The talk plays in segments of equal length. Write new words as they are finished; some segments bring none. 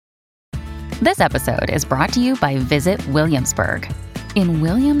This episode is brought to you by Visit Williamsburg. In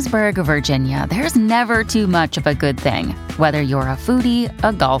Williamsburg, Virginia, there's never too much of a good thing. Whether you're a foodie,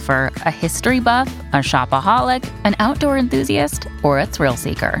 a golfer, a history buff, a shopaholic, an outdoor enthusiast, or a thrill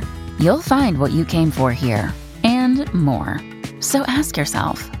seeker, you'll find what you came for here and more. So ask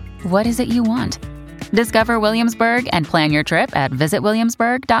yourself, what is it you want? Discover Williamsburg and plan your trip at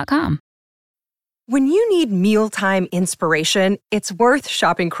visitwilliamsburg.com. When you need mealtime inspiration, it's worth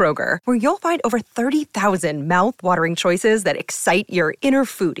shopping Kroger, where you'll find over 30,000 mouth-watering choices that excite your inner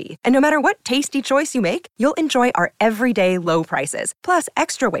foodie. And no matter what tasty choice you make, you'll enjoy our everyday low prices, plus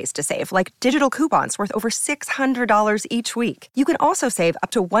extra ways to save, like digital coupons worth over $600 each week. You can also save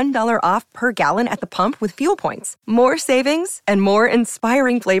up to $1 off per gallon at the pump with fuel points. More savings and more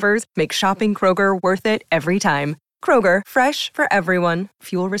inspiring flavors make shopping Kroger worth it every time. Kroger, fresh for everyone.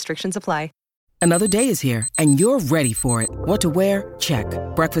 Fuel restrictions apply. Another day is here, and you're ready for it. What to wear? Check.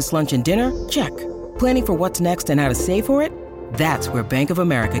 Breakfast, lunch, and dinner? Check. Planning for what's next and how to save for it? That's where Bank of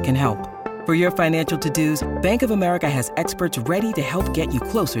America can help. For your financial to-dos, Bank of America has experts ready to help get you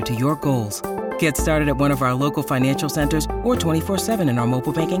closer to your goals. Get started at one of our local financial centers or 24/7 in our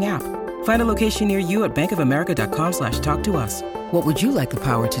mobile banking app. Find a location near you at bankofamerica.com/talktous. What would you like the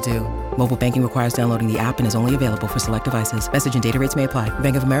power to do? Mobile banking requires downloading the app and is only available for select devices. Message and data rates may apply.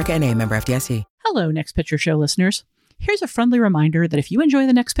 Bank of America N.A., member FDIC. Hello, Next Picture Show listeners. Here's a friendly reminder that if you enjoy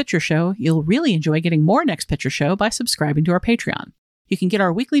the Next Picture Show, you'll really enjoy getting more Next Picture Show by subscribing to our Patreon. You can get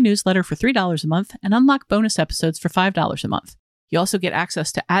our weekly newsletter for $3 a month and unlock bonus episodes for $5 a month. You also get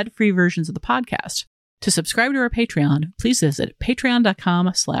access to ad-free versions of the podcast. To subscribe to our Patreon, please visit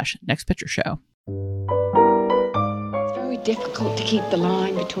patreon.com/nextpictureshow. It's very difficult to keep the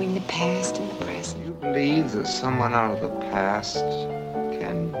line between the past and the present. You believe that someone out of the past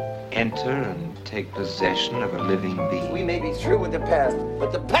can enter and take possession of a living being? We may be through with the past,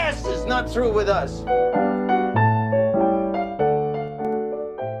 but the past is not through with us.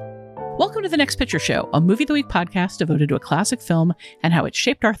 Welcome to the Next Picture Show, a Movie of the Week podcast devoted to a classic film and how it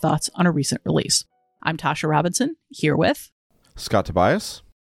shaped our thoughts on a recent release. I'm Tasha Robinson, here with Scott Tobias.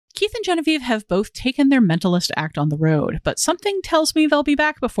 Keith and Genevieve have both taken their mentalist act on the road, but something tells me they'll be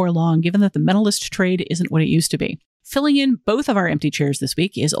back before long, given that the mentalist trade isn't what it used to be. Filling in both of our empty chairs this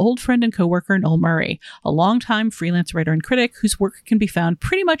week is old friend and coworker Noel Murray, a longtime freelance writer and critic whose work can be found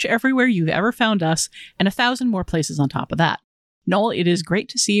pretty much everywhere you've ever found us, and 1,000 more places on top of that. Noel, it is great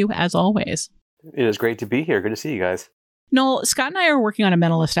to see you, as always. It is great to be here. Good to see you guys. Noel, Scott and I are working on a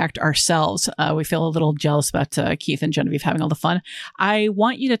mentalist act ourselves. We feel a little jealous about Keith and Genevieve having all the fun. I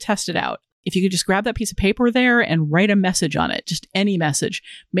want you to test it out. If you could just grab that piece of paper there and write a message on it, just any message.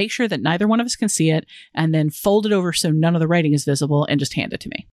 Make sure that neither one of us can see it, and then fold it over so none of the writing is visible and just hand it to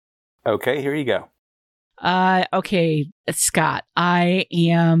me. Okay, here you go. Okay, Scott, I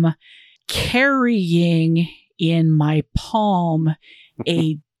am carrying in my palm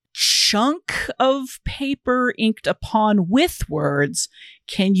a chunk of paper inked upon with words.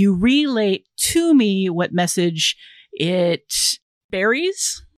 Can you relate to me what message it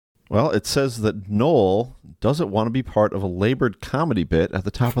bears? Well, it says that Noel doesn't want to be part of a labored comedy bit at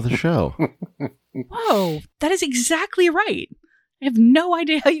the top of the show. Whoa, that is exactly right. I have no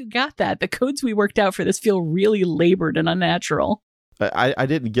idea how you got that. The codes we worked out for this feel really labored and unnatural. I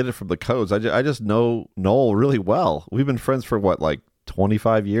didn't get it from the codes. I just know Noel really well. We've been friends for what, like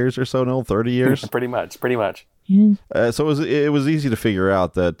 25 years or so, Noel? 30 years? Pretty much. So it was easy to figure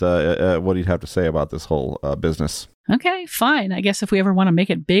out that what he'd have to say about this whole business. Okay, fine. I guess if we ever want to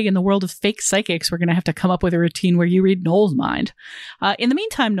make it big in the world of fake psychics, we're going to have to come up with a routine where you read Noel's mind. In the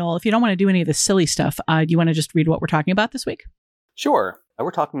meantime, Noel, if you don't want to do any of the silly stuff, do you want to just read what we're talking about this week? Sure.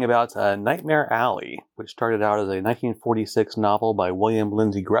 We're talking about Nightmare Alley, which started out as a 1946 novel by William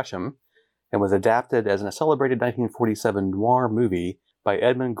Lindsay Gresham and was adapted as a celebrated 1947 noir movie by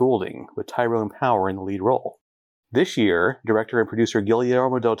Edmund Goulding, with Tyrone Power in the lead role. This year, director and producer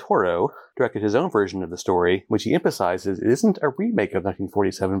Guillermo del Toro directed his own version of the story, which he emphasizes it isn't a remake of the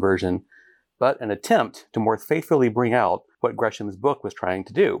 1947 version, but an attempt to more faithfully bring out what Gresham's book was trying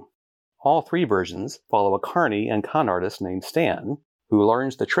to do. All three versions follow a carny and con artist named Stan, who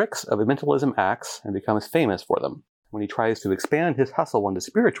learns the tricks of mentalism acts and becomes famous for them. When he tries to expand his hustle into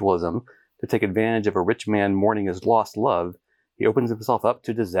spiritualism to take advantage of a rich man mourning his lost love, he opens himself up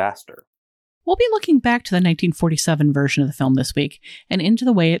to disaster. We'll be looking back to the 1947 version of the film this week and into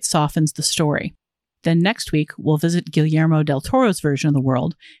the way it softens the story. Then next week, we'll visit Guillermo del Toro's version of the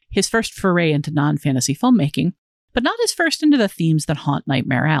world, his first foray into non-fantasy filmmaking, but not his first into the themes that haunt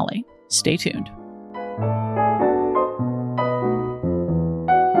Nightmare Alley. Stay tuned.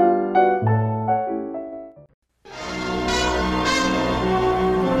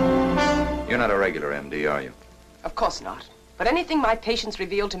 not a regular MD, are you? Of course not. But anything my patients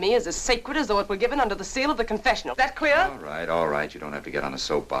reveal to me is as sacred as though it were given under the seal of the confessional. That clear? All right. You don't have to get on a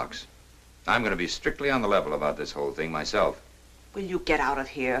soapbox. I'm going to be strictly on the level about this whole thing myself. Will you get out of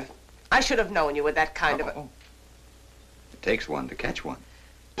here? I should have known you were that kind of a... It takes one to catch one.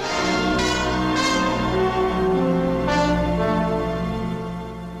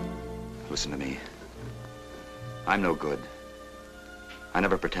 Listen to me. I'm no good. I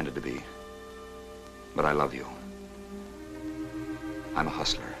never pretended to be. But I love you. I'm a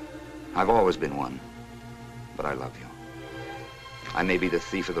hustler. I've always been one. But I love you. I may be the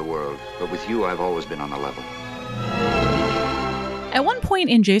thief of the world, but with you, I've always been on the level. At one point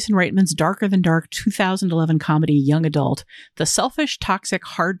in Jason Reitman's darker than dark 2011 comedy Young Adult, the selfish, toxic,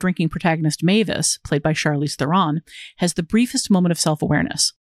 hard-drinking protagonist Mavis, played by Charlize Theron, has the briefest moment of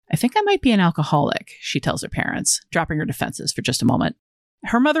self-awareness. I think I might be an alcoholic, she tells her parents, dropping her defenses for just a moment.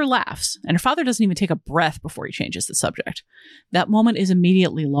 Her mother laughs, and her father doesn't even take a breath before he changes the subject. That moment is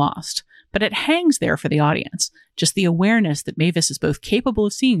immediately lost, but it hangs there for the audience, just the awareness that Mavis is both capable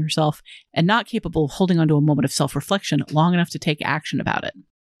of seeing herself and not capable of holding onto a moment of self-reflection long enough to take action about it.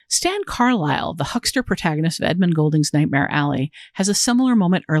 Stan Carlisle, the huckster protagonist of Edmund Golding's Nightmare Alley, has a similar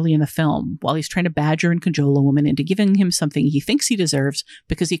moment early in the film while he's trying to badger and cajole a woman into giving him something he thinks he deserves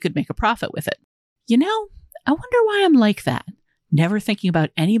because he could make a profit with it. You know, I wonder why I'm like that. Never thinking about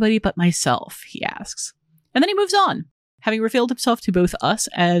anybody but myself, he asks. And then he moves on, having revealed himself to both us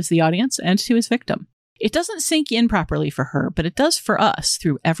as the audience and to his victim. It doesn't sink in properly for her, but it does for us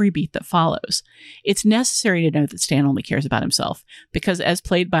through every beat that follows. It's necessary to know that Stan only cares about himself, because as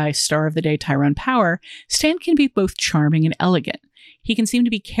played by star of the day Tyrone Power, Stan can be both charming and elegant. He can seem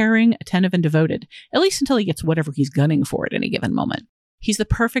to be caring, attentive, and devoted, at least until he gets whatever he's gunning for at any given moment. He's the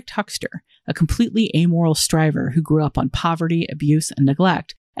perfect huckster, a completely amoral striver who grew up on poverty, abuse, and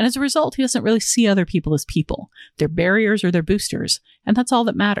neglect, and as a result, he doesn't really see other people as people. They're barriers or they're boosters, and that's all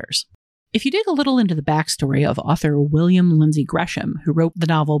that matters. If you dig a little into the backstory of author William Lindsay Gresham, who wrote the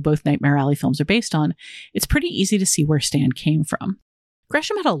novel both Nightmare Alley films are based on, it's pretty easy to see where Stan came from.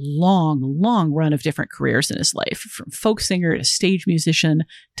 Gresham had a long run of different careers in his life, from folk singer to stage musician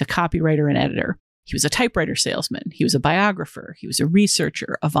to copywriter and editor. He was a typewriter salesman. He was a biographer. He was a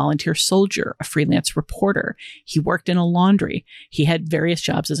researcher, a volunteer soldier, a freelance reporter. He worked in a laundry. He had various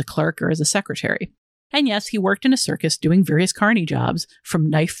jobs as a clerk or as a secretary. And yes, he worked in a circus doing various carny jobs, from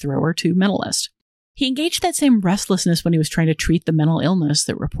knife thrower to mentalist. He engaged that same restlessness when he was trying to treat the mental illness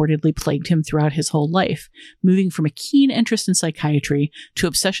that reportedly plagued him throughout his whole life, moving from a keen interest in psychiatry to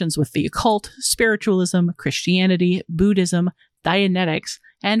obsessions with the occult, spiritualism, Christianity, Buddhism, Dianetics,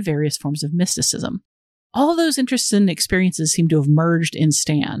 and various forms of mysticism. All those interests and experiences seem to have merged in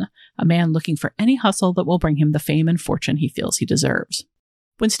Stan, a man looking for any hustle that will bring him the fame and fortune he feels he deserves.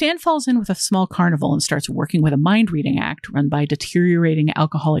 When Stan falls in with a small carnival and starts working with a mind-reading act run by deteriorating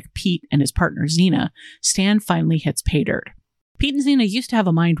alcoholic Pete and his partner Zena, Stan finally hits pay dirt. Pete and Zena used to have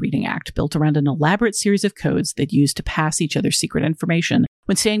a mind-reading act built around an elaborate series of codes they'd use to pass each other secret information.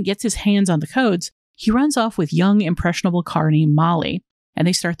 When Stan gets his hands on the codes, he runs off with young, impressionable carny Molly, and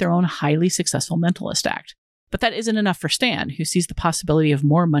they start their own highly successful mentalist act. But that isn't enough for Stan, who sees the possibility of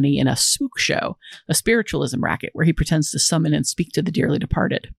more money in a spook show, a spiritualism racket where he pretends to summon and speak to the dearly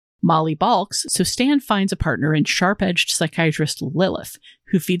departed. Molly balks, so Stan finds a partner in sharp-edged psychiatrist Lilith,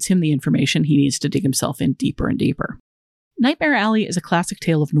 who feeds him the information he needs to dig himself in deeper and deeper. Nightmare Alley is a classic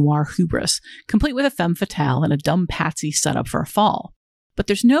tale of noir hubris, complete with a femme fatale and a dumb patsy set up for a fall. But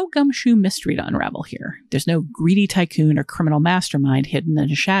there's no gumshoe mystery to unravel here. There's no greedy tycoon or criminal mastermind hidden in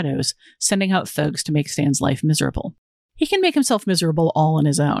the shadows, sending out thugs to make Stan's life miserable. He can make himself miserable all on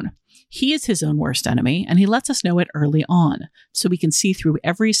his own. He is his own worst enemy, and he lets us know it early on, so we can see through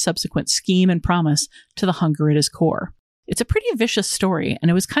every subsequent scheme and promise to the hunger at his core. It's a pretty vicious story, and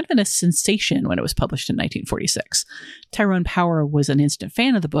it was kind of a sensation when it was published in 1946. Tyrone Power was an instant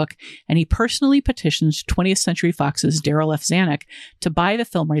fan of the book, and he personally petitioned 20th Century Fox's Darryl F. Zanuck to buy the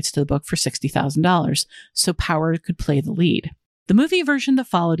film rights to the book for $60,000 so Power could play the lead. The movie version that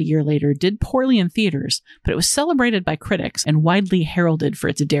followed a year later did poorly in theaters, but it was celebrated by critics and widely heralded for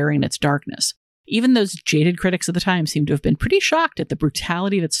its daring and its darkness. Even those jaded critics of the time seemed to have been pretty shocked at the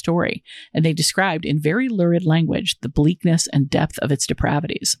brutality of its story, and they described in very lurid language the bleakness and depth of its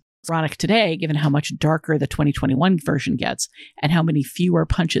depravities. Ironic today, given how much darker the 2021 version gets and how many fewer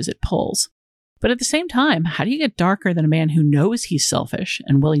punches it pulls. But at the same time, how do you get darker than a man who knows he's selfish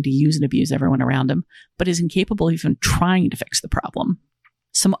and willing to use and abuse everyone around him, but is incapable of even trying to fix the problem?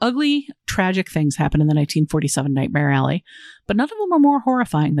 Some ugly, tragic things happen in the 1947 Nightmare Alley, but none of them are more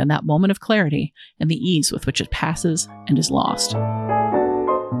horrifying than that moment of clarity and the ease with which it passes and is lost.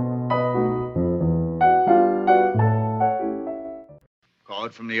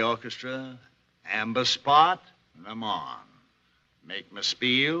 Report from the orchestra. Amber spot, and I'm on. Make my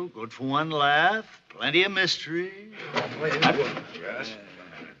spiel, good for one laugh, plenty of mystery. Yes.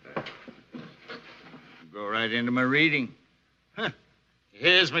 Go right into my reading. Huh.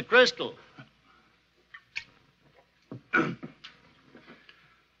 Here's my crystal.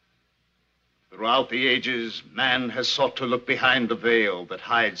 Throughout the ages, man has sought to look behind the veil that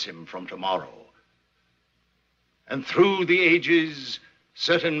hides him from tomorrow. And through the ages,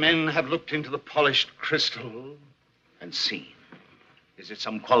 certain men have looked into the polished crystal and seen. Is it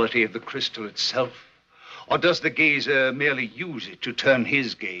some quality of the crystal itself? Or does the gazer merely use it to turn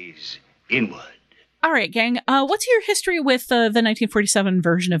his gaze inward? All right, gang. What's your history with the 1947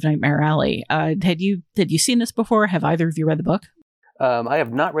 version of Nightmare Alley? Had you seen this before? Have either of you read the book? I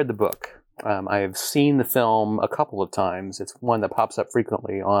have not read the book. I have seen the film a couple of times. It's one that pops up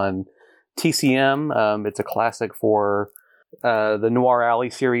frequently on TCM. It's a classic for the Noir Alley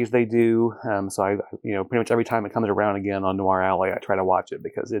series they do. So I, pretty much every time it comes around again on Noir Alley, I try to watch it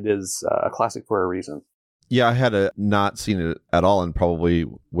because it is a classic for a reason. Yeah, I had not seen it at all and probably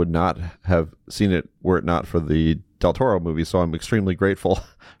would not have seen it were it not for the Del Toro movie. So I'm extremely grateful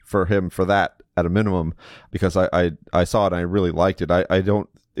for him for that at a minimum, because I saw it and I really liked it.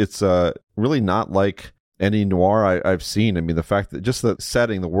 It's really not like any noir I've seen. I mean, the fact that just the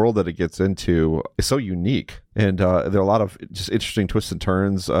setting, the world that it gets into is so unique. And there are a lot of just interesting twists and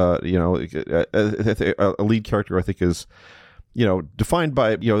turns. A lead character, I think, is, defined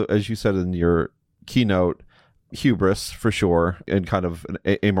by, as you said in your keynote, hubris for sure, and kind of an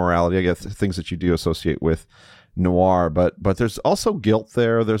amorality, I guess, things that you do associate with noir, but there's also guilt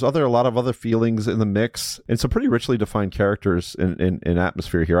there. There's a lot of other feelings in the mix, and some pretty richly defined characters in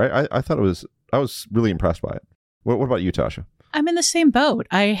atmosphere here. I thought I was really impressed by it. What about you, Tasha? I'm in the same boat.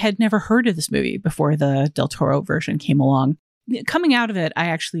 I had never heard of this movie before the Del Toro version came along. Coming out of it, I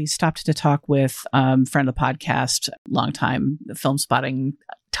actually stopped to talk with friend of the podcast, longtime film spotting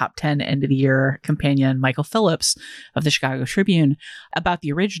top 10 end of the year companion, Michael Phillips of the Chicago Tribune, about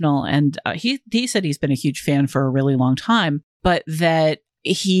the original. And he said he's been a huge fan for a really long time, but that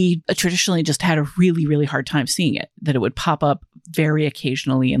he traditionally just had a really, really hard time seeing it, that it would pop up very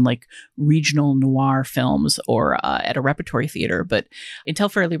occasionally in like regional noir films or at a repertory theater. But until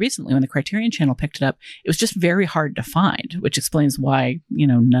fairly recently, when the Criterion Channel picked it up, it was just very hard to find, which explains why,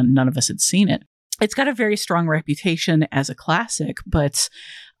 none of us had seen it. It's got a very strong reputation as a classic, but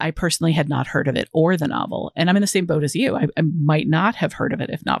I personally had not heard of it or the novel. And I'm in the same boat as you. I might not have heard of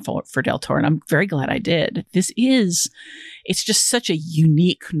it if not for Del Toro. And I'm very glad I did. It's just such a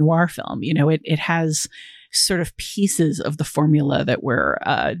unique noir film. It has sort of pieces of the formula that we're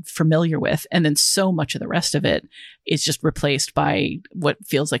familiar with. And then so much of the rest of it is just replaced by what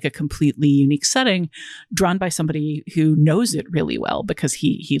feels like a completely unique setting drawn by somebody who knows it really well because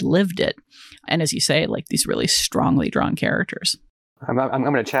he lived it. And as you say, like these really strongly drawn characters. I'm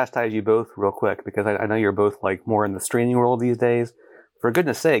going to chastise you both real quick because I know you're both like more in the streaming world these days. For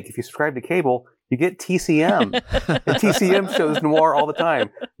goodness sake, if you subscribe to cable, you get TCM. And TCM shows noir all the time.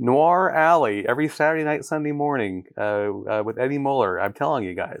 Noir Alley every Saturday night, Sunday morning with Eddie Muller. I'm telling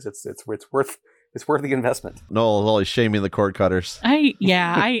you guys, it's worth the investment. Noel is always shaming the cord cutters.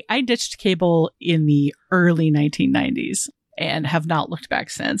 I ditched cable in the early 1990s. And have not looked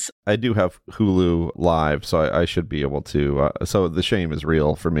back since. I do have Hulu Live, so I should be able to. So the shame is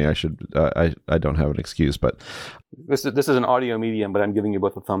real for me. I should. I don't have an excuse, but this is an audio medium. But I'm giving you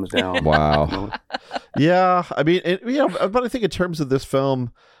both a thumbs down. Wow. Yeah, I mean, but I think in terms of this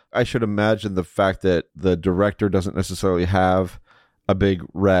film, I should imagine the fact that the director doesn't necessarily have a big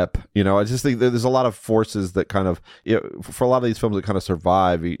rep. I just think there's a lot of forces that kind of, for a lot of these films that kind of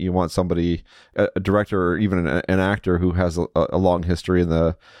survive, you want somebody, a director or even an actor who has a long history in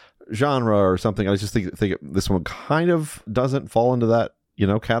the genre or something. I just think this one kind of doesn't fall into that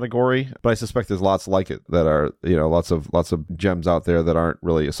category, but I suspect there's lots like it that are, lots of gems out there that aren't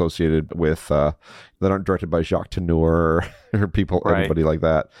really associated with, that aren't directed by Jacques Tourneur or people, right, anybody like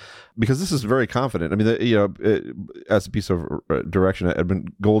that. Because this is very confident. I mean, as a piece of direction,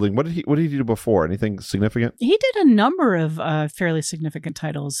 Edmund Golding, what did he do before? Anything significant? He did a number of fairly significant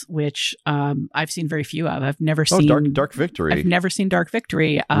titles, which I've seen very few of. I've never seen Dark Victory. I've never seen Dark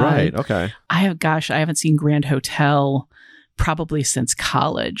Victory. Right. Okay. I haven't seen Grand Hotel probably since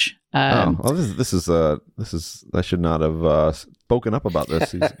college. This is I should not have spoken up about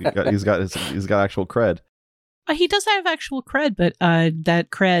this. He's got actual cred. He does have actual cred, but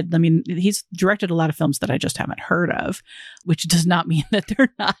that cred, I mean, he's directed a lot of films that I just haven't heard of, which does not mean that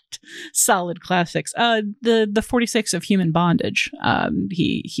they're not solid classics. The 46 of Human Bondage,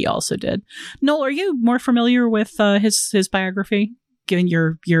 he also did. Noel, are you more familiar with his biography? given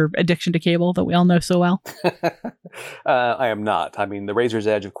your addiction to cable that we all know so well? I am not. I mean, The Razor's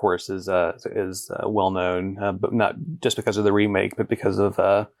Edge, of course, is well known, but not just because of the remake, but because of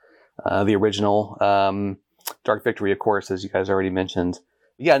the original. Dark Victory, of course, as you guys already mentioned.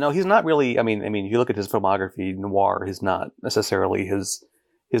 Yeah, no, he's not really. I mean, if you look at his filmography, noir is not necessarily his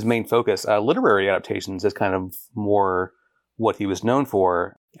main focus. Literary adaptations is kind of more what he was known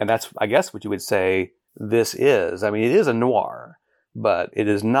for, and that's, I guess, what you would say this is. I mean, it is a noir, but it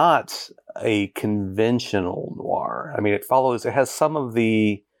is not a conventional noir. I mean, it has some of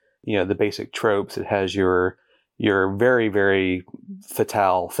the, the basic tropes. It has your very, very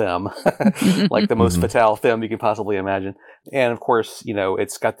fatale femme, like the most fatale femme you can possibly imagine. And of course,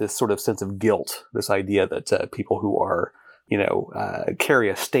 it's got this sort of sense of guilt, this idea that people who are, carry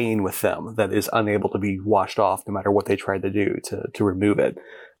a stain with them that is unable to be washed off no matter what they try to do to remove it.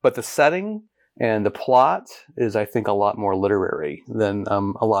 But the setting and the plot is, I think, a lot more literary than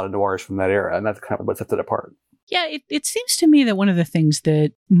a lot of noirs from that era. And that's kind of what sets it apart. Yeah, it seems to me that one of the things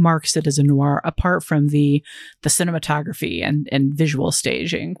that marks it as a noir, apart from the cinematography and visual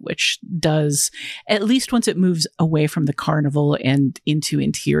staging, which does, at least once it moves away from the Carnival and into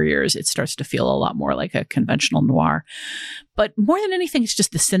interiors, it starts to feel a lot more like a conventional noir. But more than anything, it's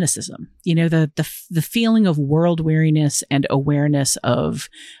just the cynicism, the feeling of world weariness and awareness of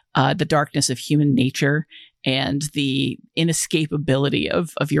the darkness of human nature and the inescapability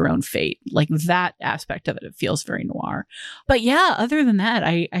of your own fate. Like that aspect of it feels very noir. But yeah, other than that,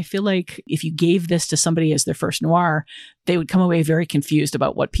 I feel like if you gave this to somebody as their first noir, they would come away very confused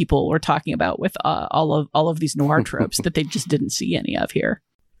about what people were talking about with all of these noir tropes that they just didn't see any of here.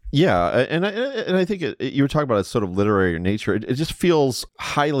 Yeah, and I think you were talking about its sort of literary nature. It just feels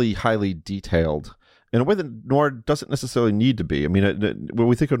highly, highly detailed in a way that noir doesn't necessarily need to be. I mean, when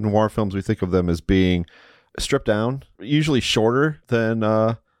we think of noir films, we think of them as being stripped down, usually shorter than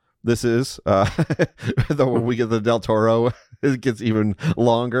this is. Though when we get the Del Toro, it gets even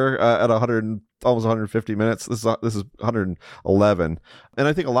longer at almost 150 minutes. This is 111, and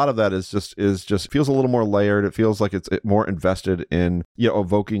I think a lot of that is just feels a little more layered. It feels like it's more invested in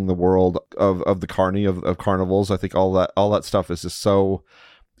evoking the world of the of carnivals. I think all that stuff is just so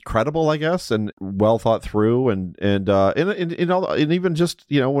credible, I guess, and well thought through, and even just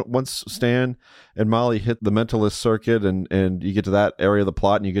once Stan and Molly hit the mentalist circuit, and you get to that area of the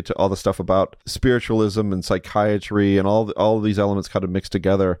plot, and you get to all the stuff about spiritualism and psychiatry, and all of these elements kind of mixed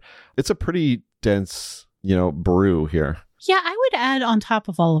together. It's a pretty dense brew here. Yeah, I would add on top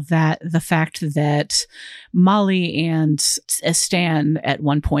of all of that the fact that Molly and Stan at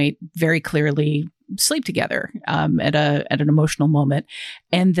one point very clearly sleep together at an emotional moment,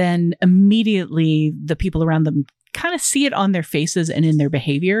 and then immediately the people around them kind of see it on their faces and in their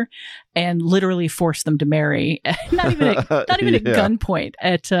behavior, and literally force them to marry. not even at gunpoint,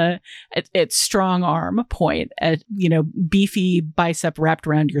 at strong arm point, at beefy bicep wrapped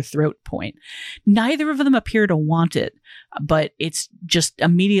around your throat point. Neither of them appear to want it, but it's just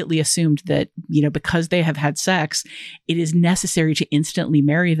immediately assumed that because they have had sex, it is necessary to instantly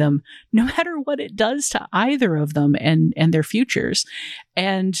marry them, no matter what it does to either of them and their futures.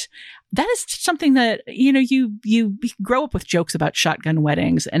 And that is something that, you grow up with jokes about shotgun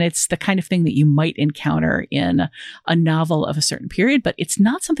weddings, and it's the kind of thing that you might encounter in a novel of a certain period, but it's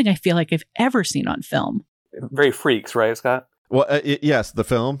not something I feel like I've ever seen on film. Very Freaks, right, Scott? Well, yes, the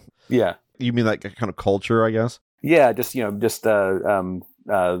film. Yeah. You mean like kind of culture, I guess? Yeah, just the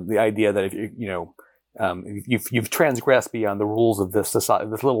idea that if you've transgressed beyond the rules of this society,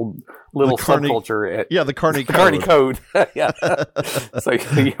 this little subculture. The Carney Code. Carney Code. Yeah. So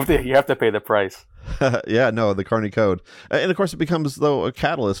you have to pay the price. The Carney Code, and of course it becomes though a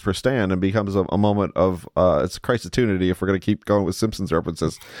catalyst for Stan, and becomes a moment of it's Christ-tunity if we're going to keep going with Simpsons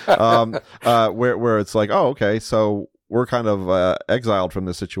references, where it's like, oh, okay, so we're kind of exiled from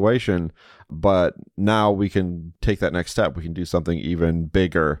this situation, but now we can take that next step. We can do something even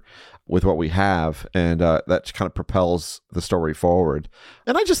bigger with what we have, and that kind of propels the story forward.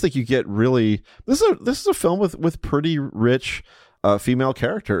 And I just think you get really this is a film with pretty rich female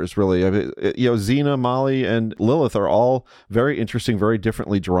characters, really. I mean, Xena, Molly, and Lilith are all very interesting, very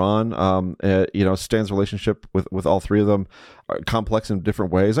differently drawn. Stan's relationship with all three of them are complex in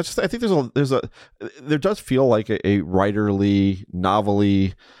different ways. I think there does feel like a writerly,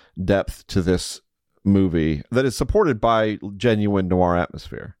 novelly depth to this movie that is supported by genuine noir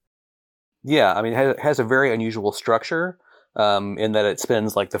atmosphere. Yeah, I mean, it has a very unusual structure in that it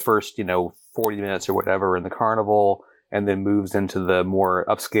spends like the first 40 minutes or whatever in the Carnival, and then moves into the more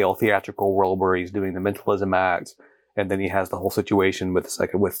upscale theatrical world where he's doing the mentalism act, And then he has the whole situation with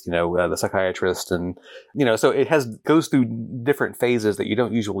the psychiatrist, and so it goes through different phases that you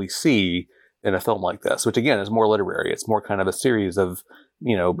don't usually see in a film like this, which again is more literary. It's more kind of a series of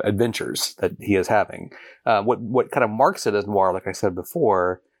adventures that he is having. What kind of marks it as noir, like I said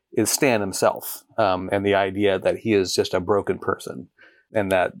before, is Stan himself, and the idea that he is just a broken person,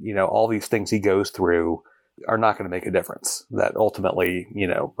 and that all these things he goes through are not going to make a difference. That ultimately,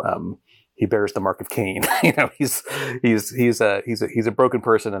 he bears the mark of Cain. He's a broken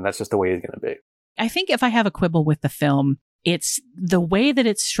person, and that's just the way he's going to be. I think if I have a quibble with the film, it's the way that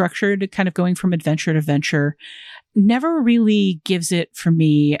it's structured, kind of going from adventure to adventure, never really gives it, for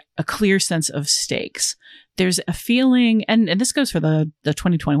me, a clear sense of stakes. There's a feeling, and this goes for the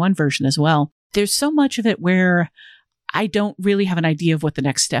 2021 version as well, there's so much of it where I don't really have an idea of what the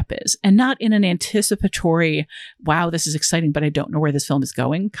next step is, and not in an anticipatory, wow, this is exciting, but I don't know where this film is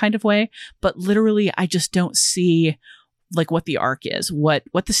going kind of way. But literally, I just don't see like what the arc is, what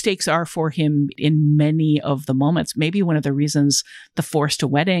the stakes are for him in many of the moments. Maybe one of the reasons The Forced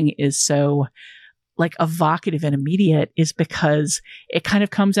Wedding is so like evocative and immediate is because it kind of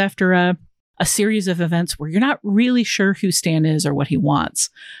comes after a series of events where you're not really sure who Stan is or what he wants,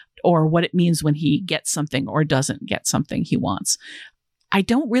 or what it means when he gets something or doesn't get something he wants. I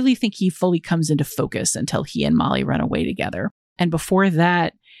don't really think he fully comes into focus until he and Molly run away together. And before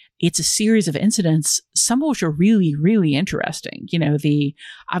that, it's a series of incidents, some of which are really, really interesting.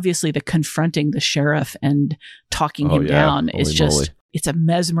 Obviously the confronting the sheriff and talking him down is just, it's a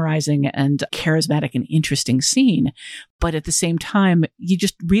mesmerizing and charismatic and interesting scene. But at the same time, you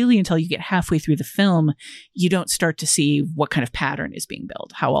just really, until you get halfway through the film, you don't start to see what kind of pattern is being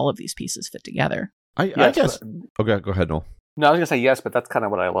built, how all of these pieces fit together. I guess. Okay, go ahead, Noel. No, I was going to say yes, but that's kind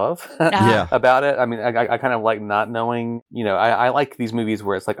of what I love about it. I mean, I kind of like not knowing, I like these movies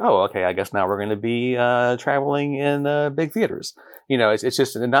where it's like, oh, okay, I guess now we're going to be traveling in big theaters. It's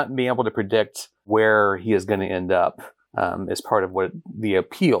just not being able to predict where he is going to end up is part of what the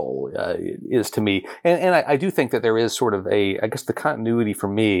appeal is to me. And I do think that there is sort of I guess the continuity for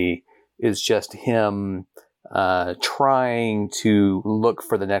me is just him trying to look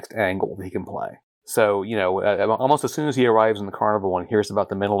for the next angle that he can play. So, almost as soon as he arrives in the Carnival and hears about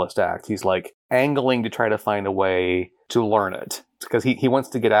the Mentalist Act, he's like angling to try to find a way to learn it because he wants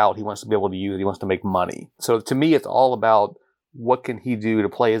to get out. He wants to be able to use it. He wants to make money. So to me, it's all about what can he do to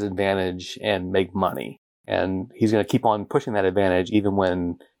play his advantage and make money. And he's going to keep on pushing that advantage even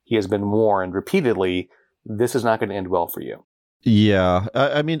when he has been warned repeatedly, this is not going to end well for you. Yeah.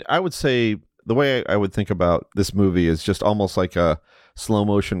 I mean, I would say the way I would think about this movie is just almost like a slow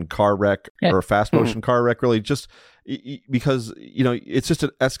motion car wreck or a fast motion car wreck, really, just because, it's just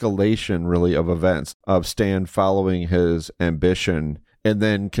an escalation really of events of Stan following his ambition and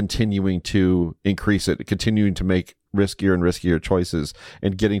then continuing to increase it, continuing to make riskier and riskier choices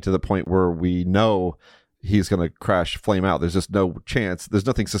and getting to the point where we know he's going to crash, flame out. There's just no chance. There's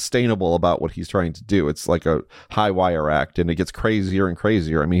nothing sustainable about what he's trying to do. It's like a high wire act, and it gets crazier and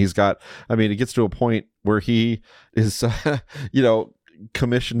crazier. I mean, it gets to a point where he is,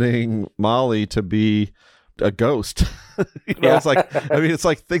 commissioning Molly to be a ghost. It's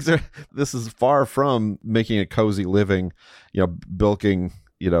like this is far from making a cozy living, bilking,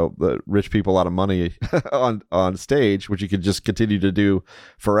 the rich people out of money on stage, which he could just continue to do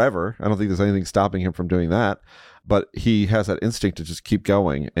forever. I don't think there's anything stopping him from doing that, but he has that instinct to just keep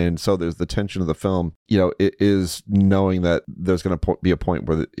going. And so there's the tension of the film, it is knowing that there's going to be a point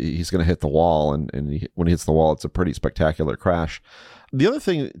where he's going to hit the wall. And when he hits the wall, it's a pretty spectacular crash. The other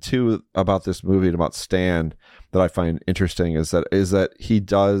thing too about this movie and about Stan that I find interesting is that he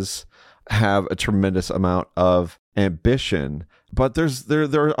does have a tremendous amount of ambition, but there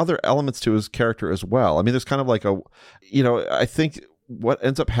are other elements to his character as well. I mean, there's kind of like I think what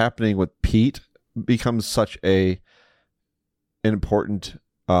ends up happening with Pete becomes such an important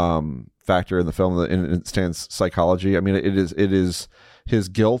factor in the film in Stan's psychology. I mean, it is his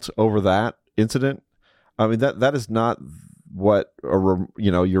guilt over that incident. I mean, that is not what a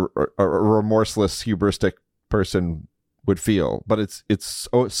remorseless, hubristic person would feel, but it's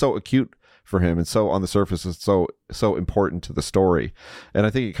so acute for him, and so on the surface it's so important to the story. And I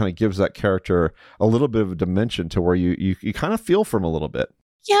think it kind of gives that character a little bit of a dimension to where you kind of feel for him a little bit.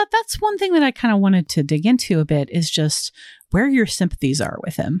 Yeah, that's one thing that I kind of wanted to dig into a bit, is just where your sympathies are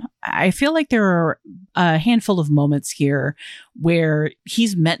with him. I feel like there are a handful of moments here where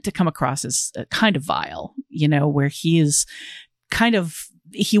he's meant to come across as kind of vile, where he is kind of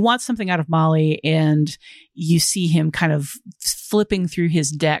he wants something out of Molly, and you see him kind of flipping through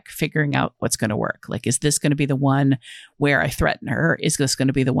his deck, figuring out what's going to work. Like, is this going to be the one where I threaten her? Is this going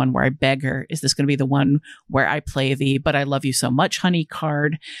to be the one where I beg her? Is this going to be the one where I play the "but I love you so much, honey"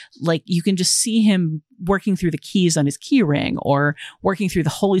 card? Like, you can just see him working through the keys on his key ring, or working through the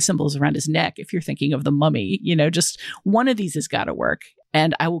holy symbols around his neck. If you're thinking of the Mummy, just one of these has got to work.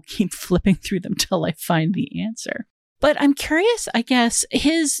 And I will keep flipping through them till I find the answer. But I'm curious, I guess,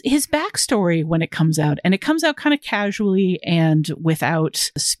 his backstory when it comes out, and it comes out kind of casually and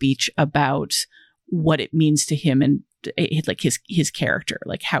without speech about what it means to him and like his character,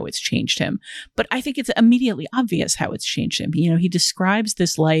 like how it's changed him. But I think it's immediately obvious how it's changed him. He describes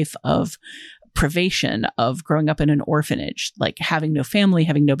this life of privation, of growing up in an orphanage, like having no family,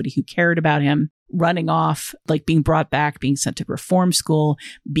 having nobody who cared about him, running off, like being brought back, being sent to reform school,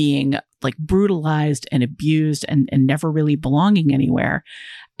 being like brutalized and abused and never really belonging anywhere.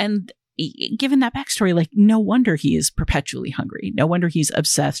 And given that backstory, like, no wonder he is perpetually hungry. No wonder he's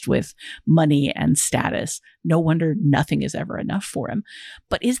obsessed with money and status. No wonder nothing is ever enough for him.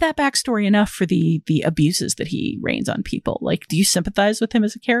 But is that backstory enough for the abuses that he rains on people? Like, do you sympathize with him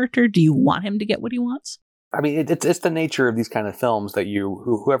as a character? Do you want him to get what he wants? I mean, it's the nature of these kind of films that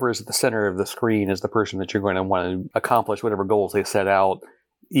whoever is at the center of the screen is the person that you're going to want to accomplish whatever goals they set out,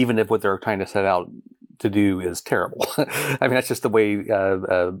 even if what they're trying to set out to do is terrible. I mean, that's just the way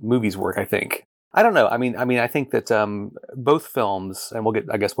movies work, I think. I don't know. I mean, I think that both films, and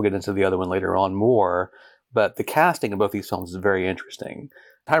I guess we'll get into the other one later on more, but the casting of both these films is very interesting.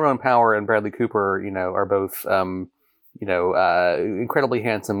 Tyrone Power and Bradley Cooper, are both incredibly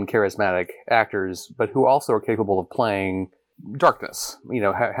handsome, charismatic actors, but who also are capable of playing darkness,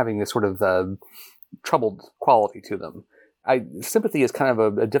 having this sort of troubled quality to them. Sympathy is kind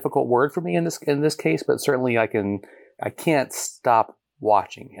of a difficult word for me in this case, but certainly I can't stop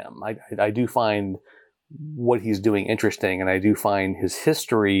watching him. I do find what he's doing interesting, and I do find his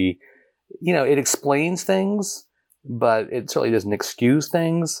history, it explains things, but it certainly doesn't excuse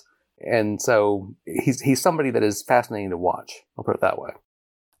things. And so he's somebody that is fascinating to watch. I'll put it that way.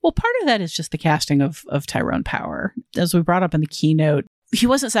 Well, part of that is just the casting of Tyrone Power. As we brought up in the keynote, he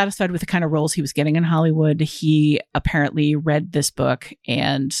wasn't satisfied with the kind of roles he was getting in Hollywood. He apparently read this book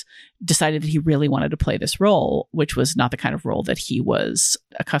and decided that he really wanted to play this role, which was not the kind of role that he was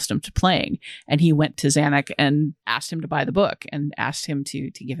accustomed to playing. And he went to Zanuck and asked him to buy the book and asked him to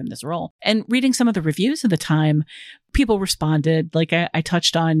give him this role. And reading some of the reviews of the time, people responded, like I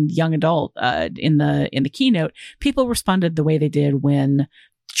touched on young adult in the keynote. People responded the way they did when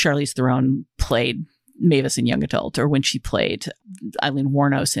Charlize Theron played Mavis in young adult, or when she played Eileen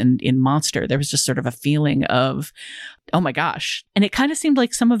Wuornos in Monster. There was just sort of a feeling of, oh my gosh. And it kind of seemed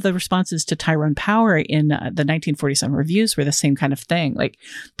like some of the responses to Tyrone Power in the 1947 reviews were the same kind of thing. Like,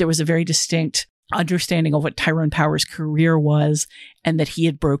 there was a very distinct understanding of what Tyrone Power's career was, and that he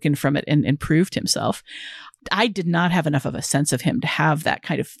had broken from it and proved himself. I did not have enough of a sense of him to have that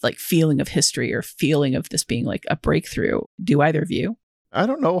kind of like feeling of history or feeling of this being like a breakthrough. Do either of you? I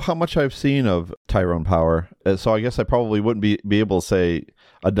don't know how much I've seen of Tyrone Power, so I guess I probably wouldn't be able to say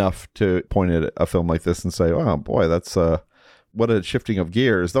enough to point at a film like this and say, oh boy, that's what a shifting of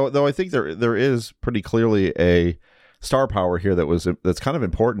gears. Though I think there is pretty clearly a star power here that's kind of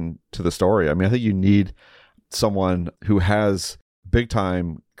important to the story. I mean, I think you need someone who has big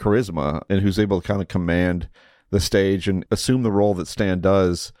time charisma and who's able to kind of command the stage and assume the role that Stan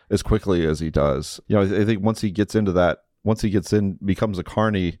does as quickly as he does. I think once he gets in, becomes a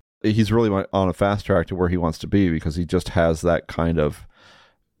carny, he's really on a fast track to where he wants to be, because he just has that kind of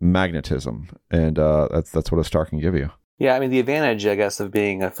magnetism, and that's what a star can give you. Yeah, I mean, the advantage, I guess, of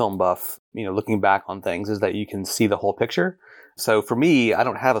being a film buff, looking back on things, is that you can see the whole picture. So for me, I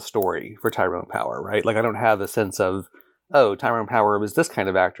don't have a story for Tyrone Power, right? Like, I don't have a sense of, oh, Tyrone Power was this kind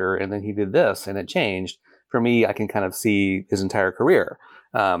of actor, and then he did this, and it changed. For me, I can kind of see his entire career.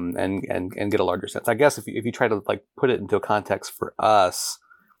 And get a larger sense. I guess if you try to like put it into a context for us,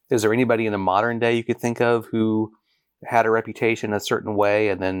 is there anybody in the modern day you could think of who had a reputation a certain way,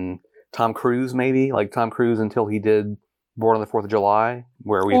 and then Tom Cruise maybe, like Tom Cruise until he did Born on the 4th of July,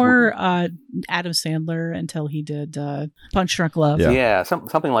 or Adam Sandler until he did Punch Drunk Love. Yeah,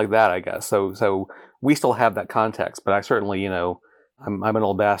 something like that, I guess. So we still have that context, but I certainly, I'm an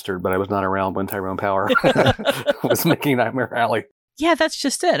old bastard, but I was not around when Tyrone Power was making Nightmare Alley. Yeah, that's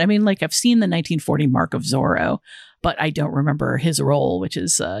just it. I mean, like, I've seen the 1940 Mark of Zorro. but I don't remember his role, which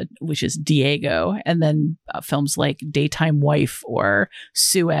is Diego. And then films like Daytime Wife or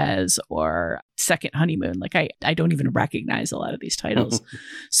Suez or Second Honeymoon. Like I don't even recognize a lot of these titles.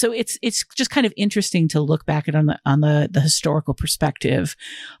 So it's just kind of interesting to look back at on the historical perspective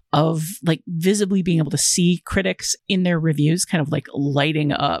of like visibly being able to see critics in their reviews kind of like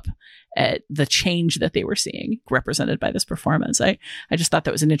lighting up at the change that they were seeing represented by this performance. I just thought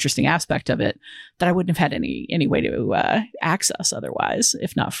that was an interesting aspect of it that I wouldn't have had any way to access otherwise,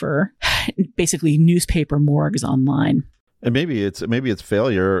 if not for basically newspaper morgues online. And maybe it's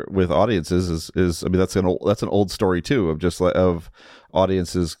failure with audiences is I mean that's an old story too, of just of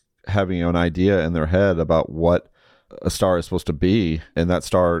audiences having an idea in their head about what a star is supposed to be, and that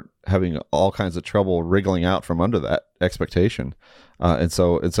star having all kinds of trouble wriggling out from under that expectation. And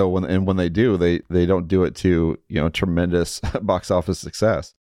so when they do, they don't do it to, tremendous box office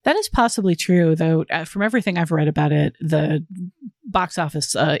success. That is possibly true, though. From everything I've read about it, the box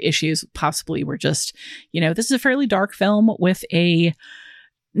office issues possibly were just, this is a fairly dark film with a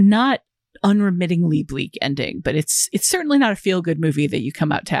not unremittingly bleak ending, but it's certainly not a feel-good movie that you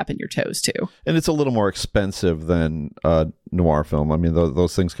come out tapping your toes to. And it's a little more expensive than a noir film. I mean,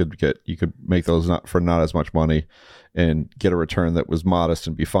 those things you could make those not as much money and get a return that was modest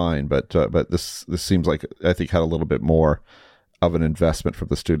and be fine. But this seems like, I think, had a little bit more of an investment from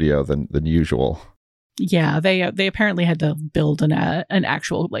the studio than usual. Yeah, they apparently had to build an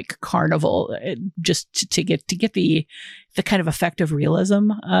actual like carnival just to get the kind of effect of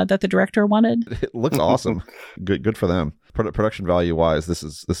realism that the director wanted. It looks awesome. Good for them. Production value wise, this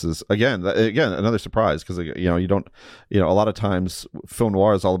is again another surprise, because you don't a lot of times film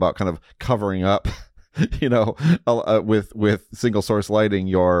noir is all about kind of covering up with single source lighting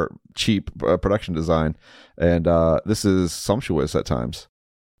your cheap production design, and this is sumptuous at times.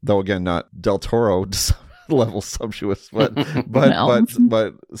 Though again, not Del Toro level sumptuous, but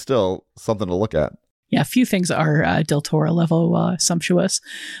still something to look at. Yeah, a few things are Del Toro level sumptuous,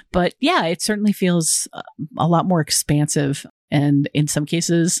 but yeah, it certainly feels a lot more expansive. And in some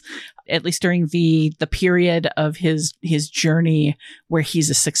cases, at least during the period of his journey where he's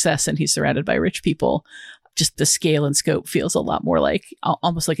a success and he's surrounded by rich people, just the scale and scope feels a lot more like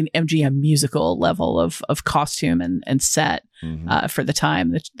almost like an MGM musical level of costume and set for the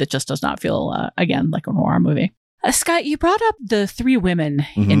time that just does not feel, again, like a noir movie. Scott, you brought up the three women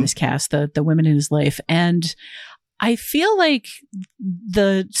in this cast, the women in his life. And I feel like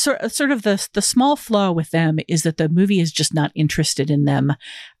the sort of the small flaw with them is that the movie is just not interested in them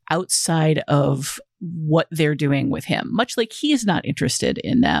outside of what they're doing with him, much like he is not interested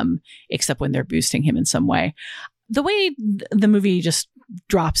in them, except when they're boosting him in some way. The way the movie just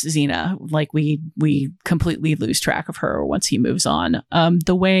drops Xena, like we completely lose track of her once he moves on.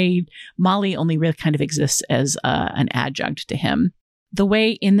 The way Molly only really kind of exists as an adjunct to him. The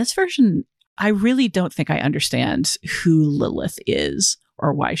way in this version, I really don't think I understand who Lilith is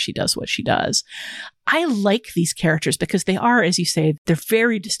or why she does what she does. I like these characters because they are, as you say, they're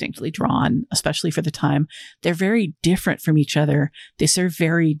very distinctly drawn, especially for the time. They're very different from each other. They serve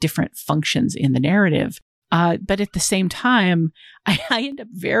very different functions in the narrative. But at the same time, I end up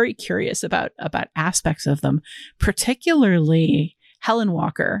very curious about aspects of them, particularly Helen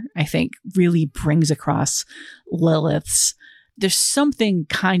Walker, I think, really brings across Lilith's. There's something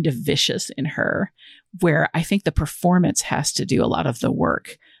kind of vicious in her where I think the performance has to do a lot of the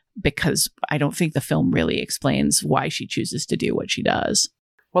work, because I don't think the film really explains why she chooses to do what she does.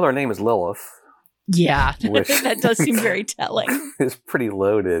 Well, her name is Lilith. Yeah, that does seem very telling. It's pretty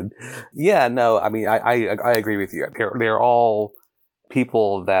loaded. Yeah, no, I mean, I agree with you. They're all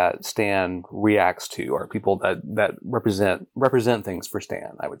people that Stan reacts to, or people that represent things for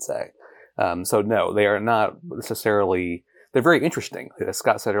Stan, I would say. So no, they are not necessarily. They're very interesting. As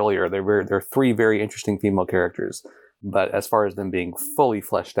Scott said earlier, they're three very interesting female characters. But as far as them being fully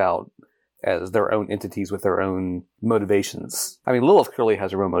fleshed out as their own entities with their own motivations, I mean, Lilith clearly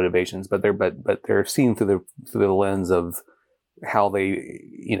has her own motivations, but they're seen through the lens of how they,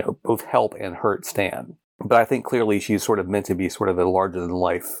 both help and hurt Stan. But I think clearly she's sort of meant to be sort of a larger than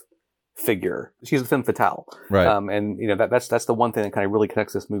life figure. She's a femme fatale, right? And that's the one thing that kind of really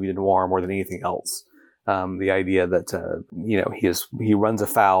connects this movie to noir more than anything else. The idea that he runs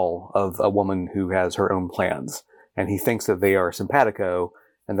afoul of a woman who has her own plans, and he thinks that they are simpatico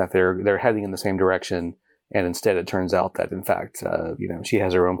and that they're heading in the same direction, and instead it turns out that in fact she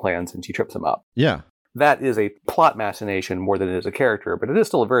has her own plans and she trips him up. Yeah, that is a plot machination more than it is a character, but it is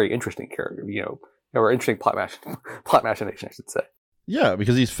still a very interesting character, or interesting plot machination, I should say. Yeah,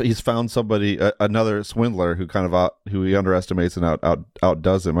 because he's found somebody, another swindler who he underestimates and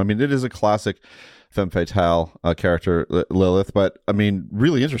outdoes him. I mean, it is a classic femme fatale character Lilith. But I mean,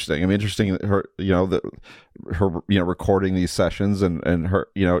 really interesting. I mean, interesting that her, recording these sessions and her,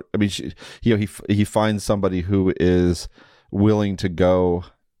 I mean, he finds somebody who is willing to go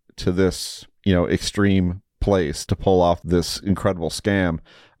to this, extreme place to pull off this incredible scam.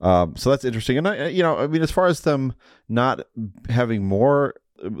 So that's interesting. And I mean, as far as them not having more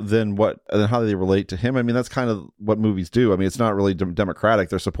than how they relate to him, I mean, that's kind of what movies do. I mean, it's not really democratic.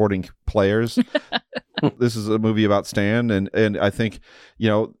 They're supporting players. This is a movie about Stan, and I think,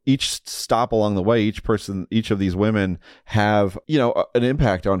 each stop along the way, each of these women have, an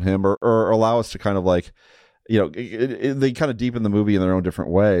impact on him or allow us to kind of like, they kind of deepen the movie in their own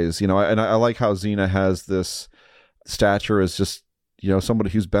different ways, and I like how Xena has this stature as just, somebody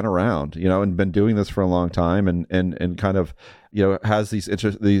who's been around, and been doing this for a long time, and kind of, has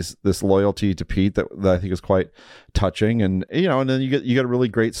this loyalty to Pete that I think is quite touching, and and then you get a really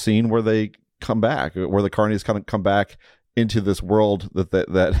great scene where they come back, where the Carnies kind of come back into this world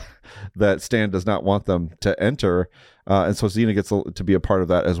that Stan does not want them to enter, and so Xena gets to be a part of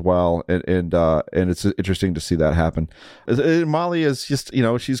that as well, and it's interesting to see that happen. Molly is just,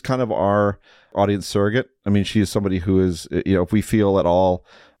 she's kind of our audience surrogate. I mean, she is somebody who is, if we feel at all,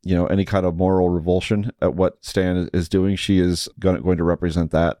 any kind of moral revulsion at what Stan is doing, she is going to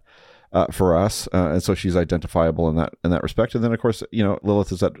represent that for us, and so she's identifiable in that respect. And then, of course,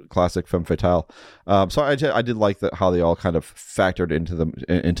 Lilith is that classic femme fatale. So I did like how they all kind of factored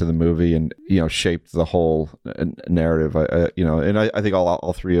into the movie and shaped the whole narrative. And I think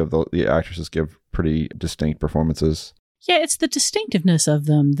all three of the actresses give pretty distinct performances. Yeah, it's the distinctiveness of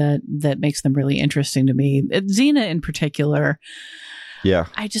them that makes them really interesting to me. Xena in particular. Yeah.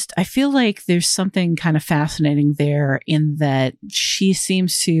 I feel like there's something kind of fascinating there in that she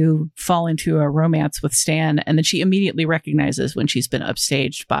seems to fall into a romance with Stan, and then she immediately recognizes when she's been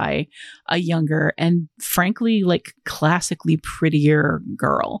upstaged by a younger and frankly, like classically prettier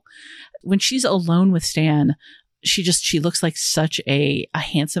girl. When she's alone with Stan, she looks like such a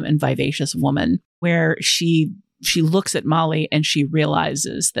handsome and vivacious woman, where she looks at Molly and she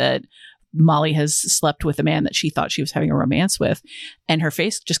realizes that Molly has slept with a man that she thought she was having a romance with, and her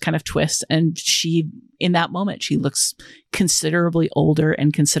face just kind of twists. And in that moment, she looks considerably older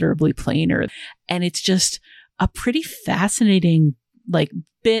and considerably plainer. And it's just a pretty fascinating,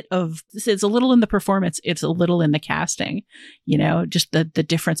 bit of, it's a little in the performance, it's a little in the casting, just the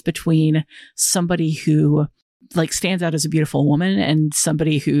difference between somebody who stands out as a beautiful woman and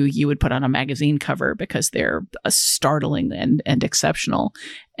somebody who you would put on a magazine cover because they're startling and exceptional,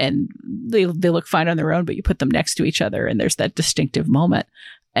 and they look fine on their own, but you put them next to each other and there's that distinctive moment.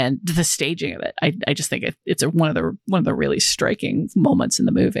 And the staging of it, I just think it's one of the really striking moments in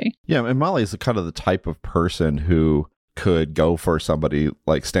the movie. Yeah, and Molly is kind of the type of person who could go for somebody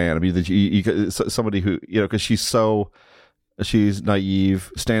like Stan. I mean, somebody who, because she's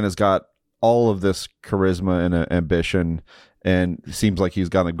naive. Stan has got all of this charisma and ambition, and seems like he's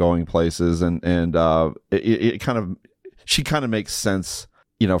kind of going places, and she kind of makes sense,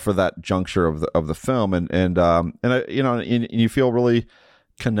 for that juncture of the film, and you feel really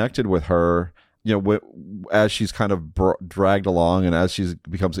connected with her, as she's kind of dragged along, and as she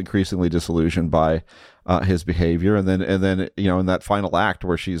becomes increasingly disillusioned by his behavior, and then in that final act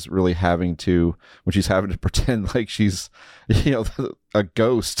where she's really having to pretend like she's a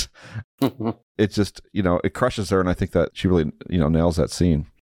ghost. It just it crushes her, and I think that she really nails that scene.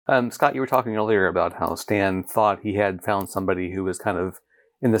 Scott, you were talking earlier about how Stan thought he had found somebody who was kind of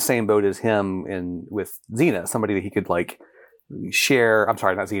in the same boat as him with Xena, somebody that he could share. I'm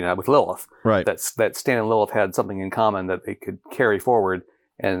sorry, not Xena, with Lilith. Right. That Stan and Lilith had something in common that they could carry forward.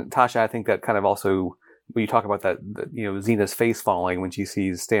 And Tasha, I think that kind of also, when you talk about that, Xena's face falling when she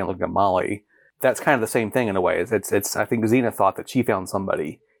sees Stan looking at Molly, that's kind of the same thing in a way. It's I think Xena thought that she found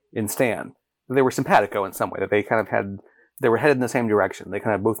somebody in Stan. They were simpatico in some way, that they were headed in the same direction. They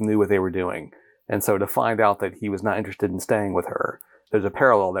kind of both knew what they were doing. And so to find out that he was not interested in staying with her, there's a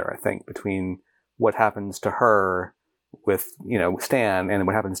parallel there, I think, between what happens to her with, Stan and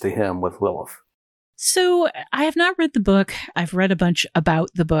what happens to him with Lilith. So I have not read the book. I've read a bunch about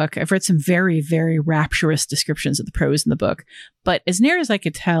the book. I've read some very, very rapturous descriptions of the prose in the book. But as near as I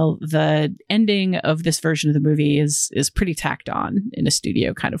could tell, the ending of this version of the movie is pretty tacked on in a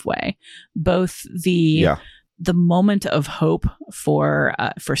studio kind of way. Both the moment of hope for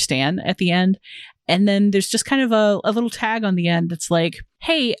Stan at the end, and then there's just kind of a little tag on the end that's like,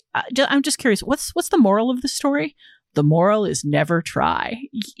 hey, I'm just curious, what's the moral of the story? The moral is never try.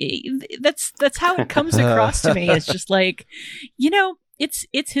 That's how it comes across to me. It's just like,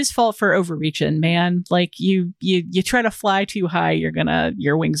 It's his fault for overreaching, man. Like you try to fly too high,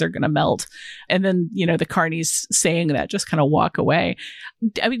 your wings are gonna melt. And then, the carnies saying that just kind of walk away.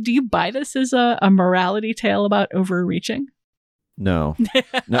 I mean, do you buy this as a morality tale about overreaching? No,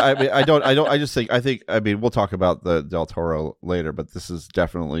 I mean, I don't. I mean, we'll talk about the Del Toro later, but this is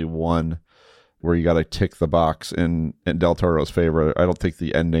definitely one where you got to tick the box in Del Toro's favor. I don't think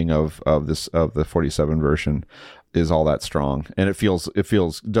the ending of the 47 version is all that strong, and it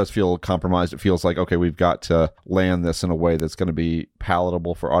does feel compromised. It feels like, okay, we've got to land this in a way that's going to be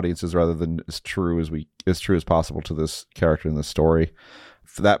palatable for audiences rather than as true as possible to this character in this story.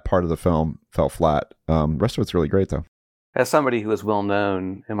 That part of the film fell flat. The rest of it's really great though. As somebody who is well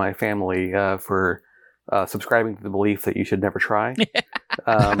known in my family for subscribing to the belief that you should never try, it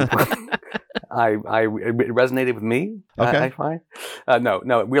resonated with me. Okay. I find.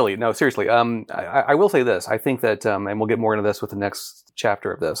 No, seriously. I will say this. I think that, and we'll get more into this with the next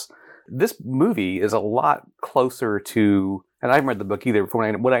chapter of this. This movie is a lot closer to, and I haven't read the book either.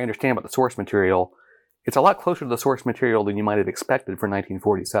 From what I understand about the source material, it's a lot closer to the source material than you might have expected for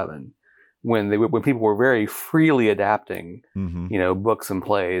 1947. When people were very freely adapting, books and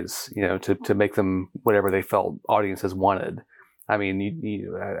plays, to make them whatever they felt audiences wanted. I mean,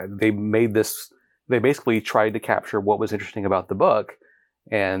 they made this. They basically tried to capture what was interesting about the book,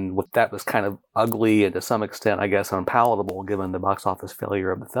 and what that was kind of ugly and to some extent, I guess, unpalatable given the box office failure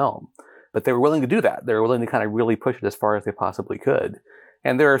of the film. But they were willing to do that. They were willing to kind of really push it as far as they possibly could.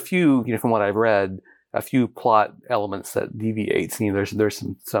 And there are a few, from what I've read, a few plot elements that deviates. There's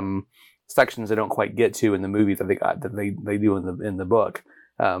some sections they don't quite get to in the movie that they do in the book.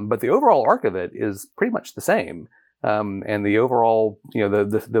 But the overall arc of it is pretty much the same. And the overall,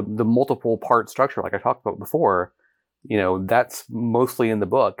 the multiple part structure, like I talked about before, that's mostly in the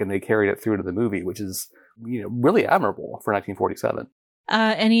book, and they carried it through to the movie, which is, really admirable for 1947.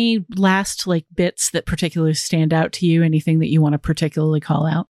 Any last bits that particularly stand out to you? Anything that you want to particularly call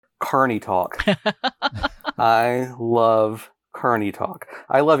out? Carny talk. I love carny talk.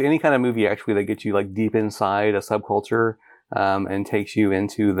 I love any kind of movie actually that gets you deep inside a subculture and takes you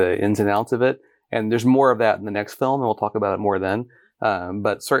into the ins and outs of it. And there's more of that in the next film, and we'll talk about it more then.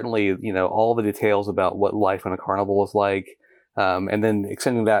 But certainly, all the details about what life on a carnival is like, and then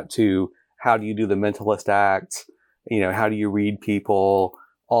extending that to how do you do the mentalist act, how do you read people,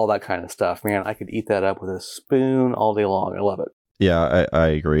 all that kind of stuff. Man, I could eat that up with a spoon all day long. I love it. Yeah, I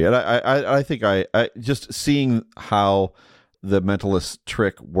agree. And I think I just seeing how the mentalist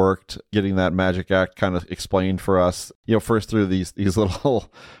trick worked, getting that magic act kind of explained for us, first through these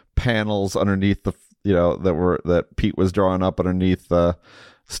little panels underneath the, that Pete was drawing up underneath the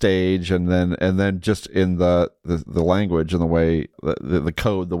stage, and then just in the language and the way the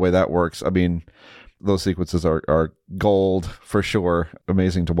code, the way that works. I mean, those sequences are gold for sure.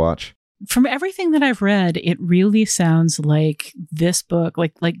 Amazing to watch. From everything that I've read, it really sounds like this book,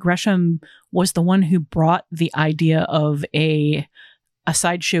 like Gresham was the one who brought the idea of a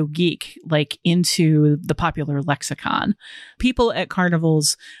sideshow geek into the popular lexicon. People at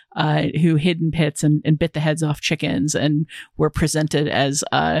carnivals who hid in pits and bit the heads off chickens and were presented as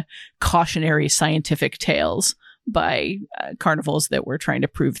cautionary scientific tales by carnivals that were trying to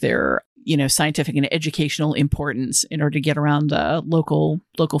prove their scientific and educational importance in order to get around local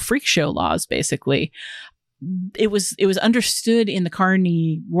freak show laws. Basically, it was understood in the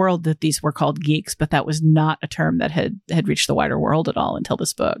carny world that these were called geeks, but that was not a term that had reached the wider world at all until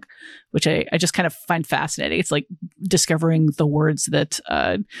this book, which I just kind of find fascinating. It's like discovering the words that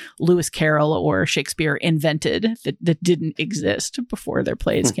Lewis Carroll or Shakespeare invented that didn't exist before their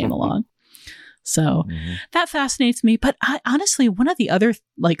plays came along. So that fascinates me. But honestly, one of the other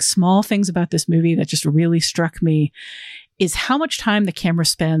small things about this movie that just really struck me is how much time the camera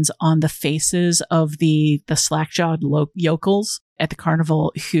spends on the faces of the slack-jawed yokels at the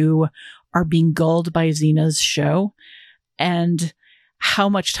carnival who are being gulled by Xena's show, and how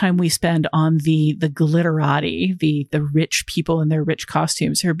much time we spend on the glitterati, the rich people in their rich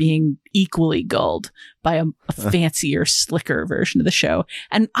costumes who are being equally gulled by a fancier, slicker version of the show.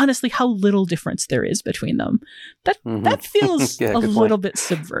 And honestly, how little difference there is between them. That feels a little bit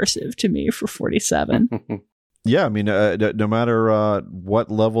subversive to me for 47. Yeah, I mean, no matter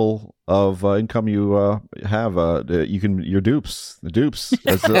what level of income you have, you're dupes. The dupes.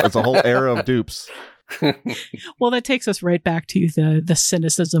 It's a whole era of dupes. Well, that takes us right back to the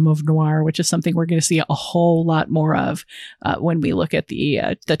cynicism of noir, which is something we're going to see a whole lot more of when we look at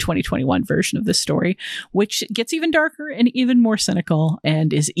the 2021 version of this story, which gets even darker and even more cynical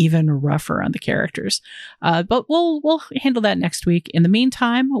and is even rougher on the characters. But we'll handle that next week. In the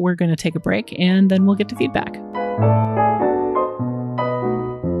meantime, we're going to take a break, and then we'll get to feedback.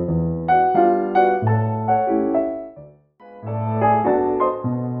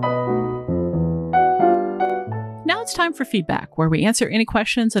 it's time for feedback, where we answer any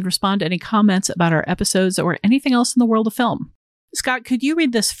questions and respond to any comments about our episodes or anything else in the world of film. Scott, could you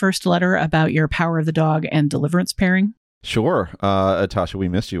read this first letter about your Power of the Dog and Deliverance pairing? Sure. Tasha, we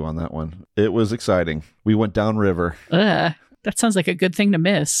missed you on that one. It was exciting. We went downriver. That sounds like a good thing to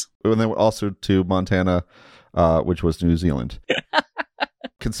miss. And then also to Montana, which was New Zealand.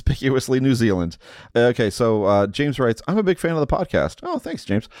 Conspicuously New Zealand. Okay, so James writes, I'm a big fan of the podcast. Oh, thanks,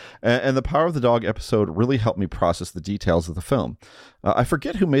 James. And the Power of the Dog episode really helped me process the details of the film. I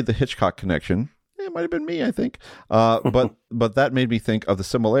forget who made the Hitchcock connection. It might have been me, I think. But that made me think of the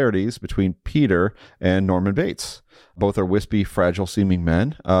similarities between Peter and Norman Bates. Both are wispy, fragile-seeming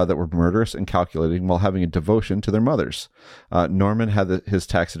men that were murderous and calculating while having a devotion to their mothers. Norman had his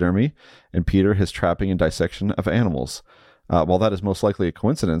taxidermy, and Peter his trapping and dissection of animals. While that is most likely a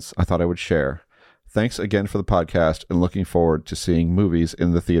coincidence, I thought I would share. Thanks again for the podcast, and looking forward to seeing movies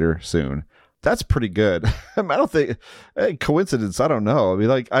in the theater soon. That's pretty good. I don't think coincidence. I don't know. I mean,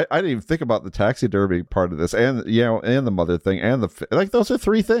 like I didn't even think about the taxidermy part of this, and and the mother thing, and those are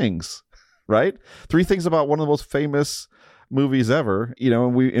three things, right? Three things about one of the most famous movies ever.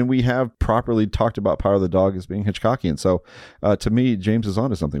 And we have properly talked about Power of the Dog as being Hitchcockian. So, to me, James is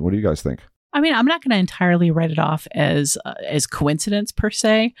onto something. What do you guys think? I mean, I'm not going to entirely write it off as coincidence per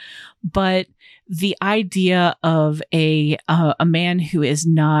se, but the idea of a man who is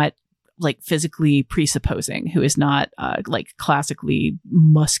not like physically presupposing, who is not like classically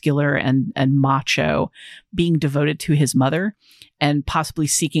muscular and macho, being devoted to his mother and possibly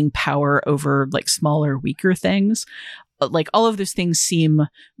seeking power over like smaller, weaker things. Like all of those things seem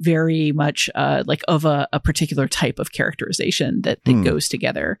very much like of a particular type of characterization that goes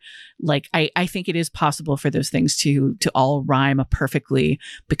together. Like I think it is possible for those things to all rhyme perfectly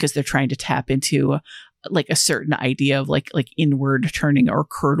because they're trying to tap into like a certain idea of like inward turning or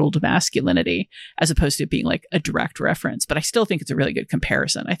curdled masculinity, as opposed to it being like a direct reference. But I still think it's a really good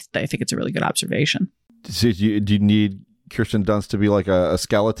comparison. I think it's a really good observation. Do you need Kirsten Dunst to be like a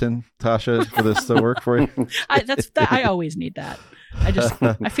skeleton, Tasha, for this to work for you? I always need that.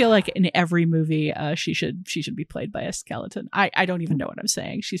 I feel like in every movie she should be played by a skeleton. I don't even know what I'm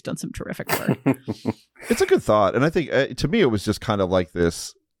saying. She's done some terrific work. It's a good thought, and I think to me it was just kind of like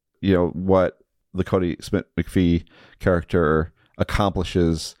this, what the Cody Smith McPhee character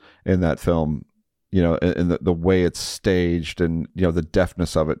accomplishes in that film, and the way it's staged, and the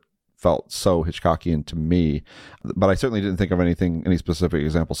deftness of it felt so Hitchcockian to me, but I certainly didn't think of any specific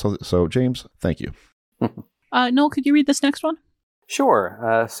example. So James, thank you. Noel, could you read this next one?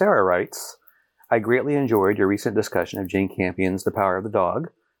 Sure. Sarah writes, I greatly enjoyed your recent discussion of Jane Campion's The Power of the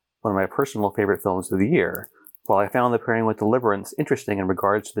Dog, one of my personal favorite films of the year. While I found the pairing with Deliverance interesting in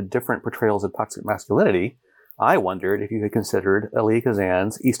regards to the different portrayals of toxic masculinity, I wondered if you had considered Elia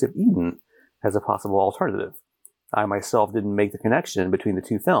Kazan's East of Eden as a possible alternative. I myself didn't make the connection between the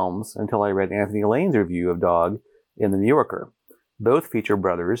two films until I read Anthony Lane's review of Dog in The New Yorker. Both feature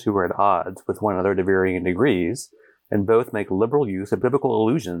brothers who are at odds with one another to varying degrees, and both make liberal use of biblical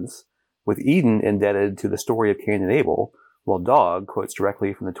allusions, with Eden indebted to the story of Cain and Abel, while Dog quotes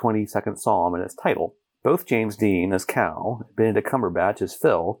directly from the 22nd Psalm in its title. Both James Dean as Cal and Benedict Cumberbatch as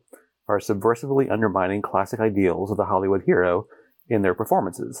Phil are subversively undermining classic ideals of the Hollywood hero in their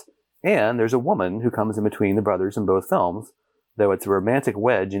performances. And there's a woman who comes in between the brothers in both films, though it's a romantic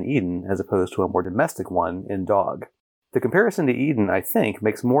wedge in Eden as opposed to a more domestic one in Dog. The comparison to Eden, I think,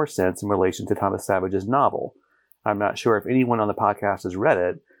 makes more sense in relation to Thomas Savage's novel. I'm not sure if anyone on the podcast has read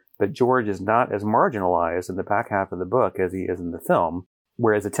it, but George is not as marginalized in the back half of the book as he is in the film,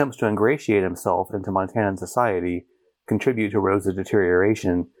 whereas attempts to ingratiate himself into Montanan society contribute to Rose's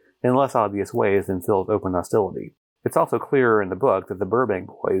deterioration in less obvious ways than Phil's open hostility. It's also clearer in the book that the Burbank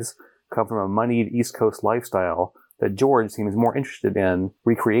boys come from a moneyed East Coast lifestyle that George seems more interested in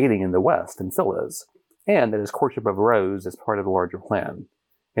recreating in the West than Phil is, and that his courtship of Rose is part of the larger plan.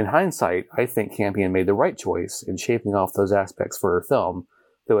 In hindsight, I think Campion made the right choice in shaping off those aspects for her film,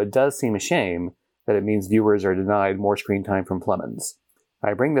 though it does seem a shame that it means viewers are denied more screen time from Plemons.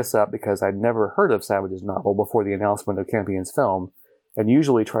 I bring this up because I'd never heard of Savage's novel before the announcement of Campion's film, and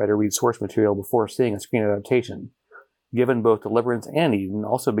usually try to read source material before seeing a screen adaptation. Given both Deliverance and Eden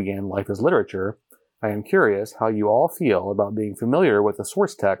also began life as literature, I am curious how you all feel about being familiar with the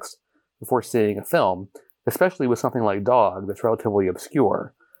source text before seeing a film, especially with something like Dog that's relatively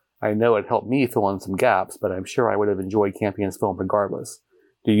obscure. I know it helped me fill in some gaps, but I'm sure I would have enjoyed Campion's film regardless.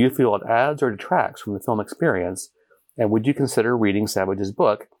 Do you feel it adds or detracts from the film experience? And would you consider reading Savage's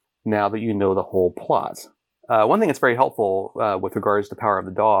book now that you know the whole plot? One thing that's very helpful with regards to Power of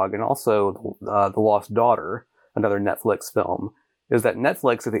the Dog and also The Lost Daughter, another Netflix film, is that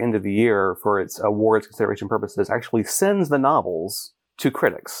Netflix at the end of the year, for its awards consideration purposes, actually sends the novels to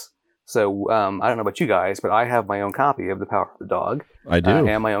critics. So I don't know about you guys, but I have my own copy of The Power of the Dog. I do.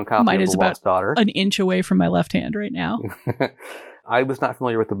 And my own copy Mine of is The Lost Daughter. an inch away from my left hand right now. I was not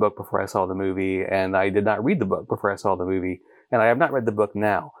familiar with the book before I saw the movie, and I did not read the book before I saw the movie, and I have not read the book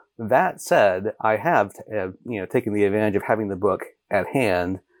now. That said, I have taken the advantage of having the book at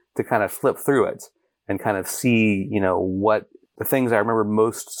hand to kind of flip through it and kind of see, what the things I remember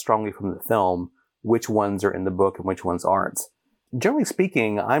most strongly from the film, which ones are in the book and which ones aren't. Generally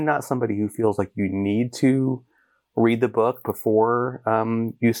speaking, I'm not somebody who feels like you need to read the book before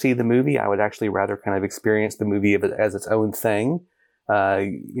you see the movie. I would actually rather kind of experience the movie as its own thing.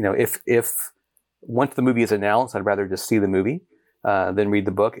 If once the movie is announced, I'd rather just see the movie than read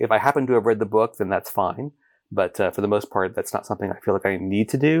the book. If I happen to have read the book, then that's fine. But for the most part, that's not something I feel like I need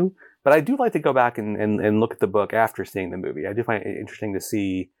to do. But I do like to go back and look at the book after seeing the movie. I do find it interesting to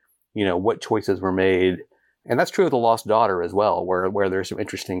see, what choices were made. And that's true of The Lost Daughter as well, where there's some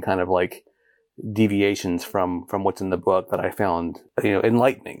interesting kind of like deviations from what's in the book that I found,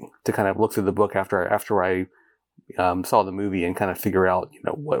 enlightening to kind of look through the book after I saw the movie and kind of figure out,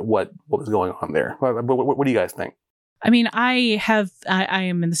 what was going on there. What do you guys think? I mean, I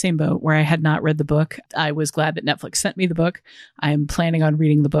am in the same boat where I had not read the book. I was glad that Netflix sent me the book. I'm planning on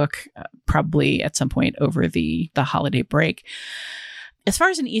reading the book probably at some point over the holiday break. As far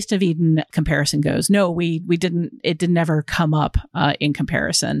as an East of Eden comparison goes, no, we didn't. It did never come up in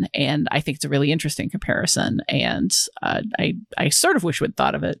comparison, and I think it's a really interesting comparison. And I sort of wish we'd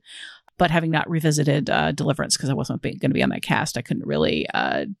thought of it, but having not revisited Deliverance because I wasn't going to be on that cast, I couldn't really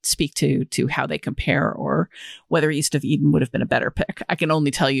speak to how they compare or whether East of Eden would have been a better pick. I can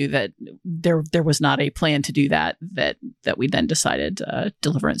only tell you that there was not a plan to do that we then decided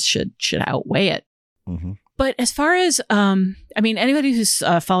Deliverance should outweigh it. Mm-hmm. But as far as, anybody who's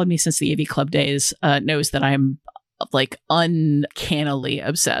followed me since the AV Club days knows that I'm like uncannily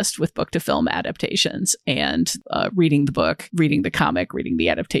obsessed with book to film adaptations and reading the book, reading the comic, reading the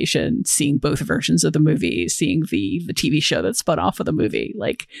adaptation, seeing both versions of the movie, seeing the TV show that spun off of the movie.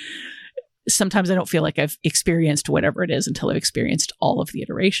 Like sometimes I don't feel like I've experienced whatever it is until I've experienced all of the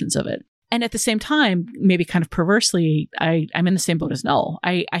iterations of it. And at the same time, maybe kind of perversely, I'm in the same boat as Null.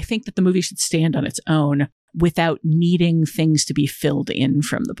 I think that the movie should stand on its own without needing things to be filled in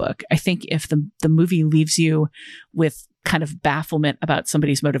from the book. I think if the movie leaves you with kind of bafflement about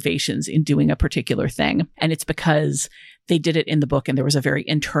somebody's motivations in doing a particular thing, and it's because they did it in the book and there was a very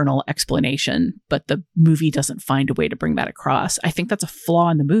internal explanation, but the movie doesn't find a way to bring that across, I think that's a flaw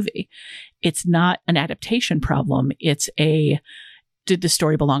in the movie. It's not an adaptation problem. It's did the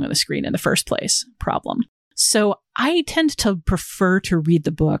story belong on the screen in the first place problem. So I tend to prefer to read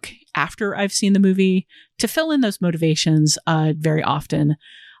the book after I've seen the movie to fill in those motivations very often.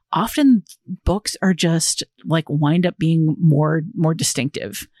 Often books are just like wind up being more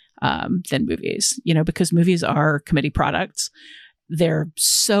distinctive than movies, because movies are committee products. They're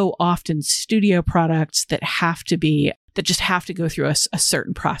so often studio products that just have to go through a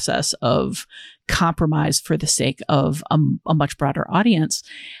certain process of compromise for the sake of a much broader audience.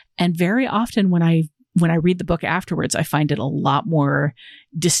 And very often when I read the book afterwards, I find it a lot more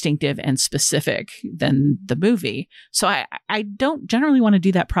distinctive and specific than the movie. So I don't generally want to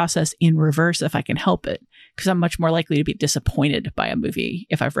do that process in reverse if I can help it, because I'm much more likely to be disappointed by a movie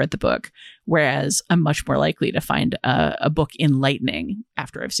if I've read the book, whereas I'm much more likely to find a book enlightening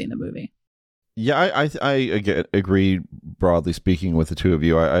after I've seen the movie. Yeah, I agree, broadly speaking, with the two of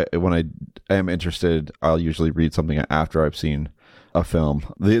you. When I am interested, I'll usually read something after I've seen a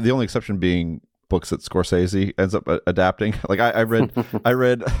film. The only exception being books that Scorsese ends up adapting. Like I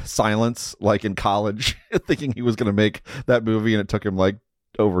read Silence like in college, thinking he was going to make that movie, and it took him like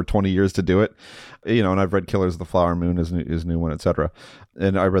over 20 years to do it. And I've read Killers of the Flower Moon, his new one, etc.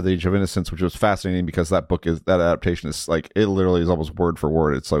 And I read The Age of Innocence, which was fascinating because that adaptation is like, it literally is almost word for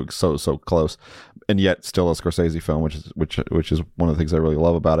word. It's like so close, and yet still a Scorsese film, which is one of the things I really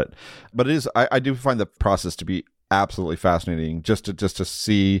love about it. But it is, I do find the process to be absolutely fascinating, just to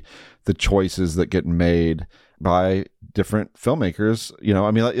see the choices that get made by different filmmakers.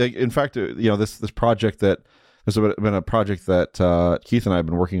 Like, in fact, this project that there's been a project that Keith and I have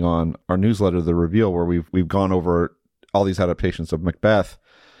been working on, our newsletter, The Reveal, where we've gone over all these adaptations of Macbeth,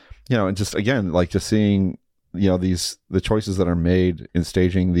 and just again, like just seeing the choices that are made in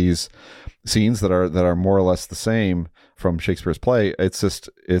staging these scenes that are more or less the same from Shakespeare's play. It's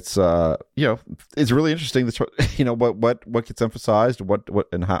really interesting. What gets emphasized, what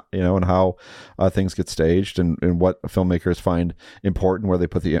and how, and how things get staged, and what filmmakers find important, where they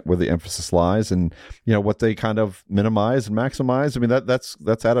put where the emphasis lies, and what they kind of minimize and maximize. I mean,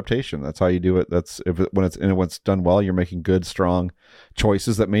 that's adaptation. That's how you do it. When it's done well, you're making good, strong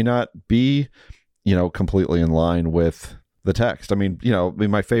choices that may not be completely in line with the text. I mean,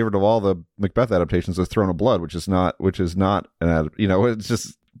 my favorite of all the Macbeth adaptations is Throne of Blood, which is not it's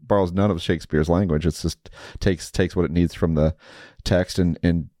just borrows none of Shakespeare's language. It's just takes what it needs from the text, and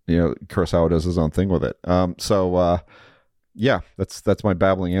Kurosawa does his own thing with it. That's my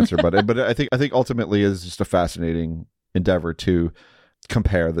babbling answer, but I think ultimately is just a fascinating endeavor to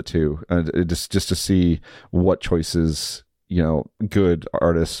compare the two, and just to see what choices good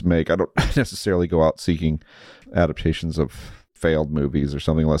artists make. I don't necessarily go out seeking adaptations of failed movies or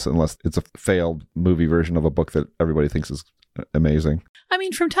something, unless it's a failed movie version of a book that everybody thinks is amazing. I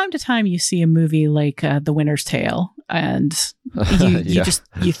mean, from time to time, you see a movie like The Winter's Tale, and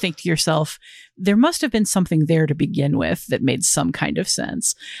you think to yourself, there must have been something there to begin with that made some kind of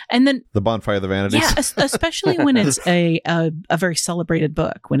sense. And then The Bonfire of the Vanities. Yeah, especially when it's a very celebrated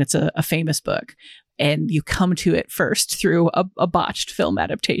book, when it's a famous book, and you come to it first through a botched film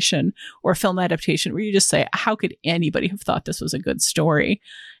adaptation, or a film adaptation where you just say, how could anybody have thought this was a good story?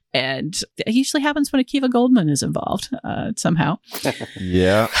 And it usually happens when Akiva Goldman is involved somehow.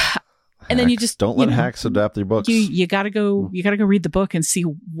 Yeah. And then you just don't let hacks adapt their books. You gotta go read the book and see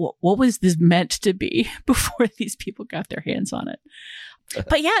what was this meant to be before these people got their hands on it.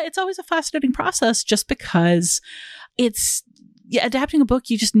 But yeah, it's always a fascinating process, just because it's adapting a book.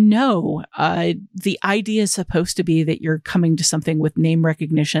 You just know the idea is supposed to be that you're coming to something with name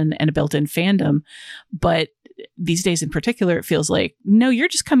recognition and a built-in fandom, but these days in particular, it feels like, no, you're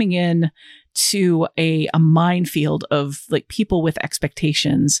just coming in to a minefield of like people with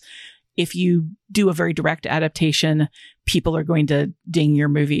expectations. If you do a very direct adaptation, people are going to ding your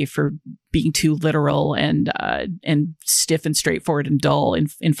movie for being too literal and stiff and straightforward and dull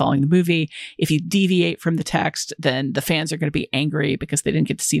in following the movie. If you deviate from the text, then the fans are going to be angry because they didn't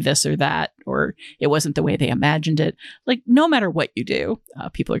get to see this or that, or it wasn't the way they imagined it. Like, no matter what you do,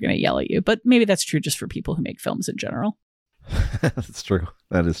 people are going to yell at you. But maybe that's true just for people who make films in general. That's true.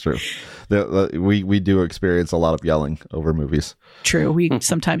 That is true. We do experience a lot of yelling over movies. True. We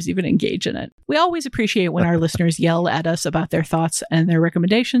sometimes even engage in it. We always appreciate when our listeners yell at us about their thoughts and their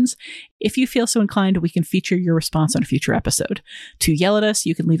recommendations. If you feel so inclined, we can feature your response on a future episode. To yell at us,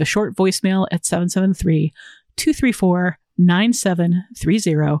 you can leave a short voicemail at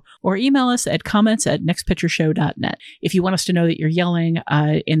 773-234-9730 or email us at comments@nextpictureshow.net. If you want us to know that you're yelling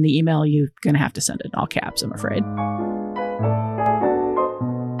in the email, you're going to have to send it in all caps, I'm afraid.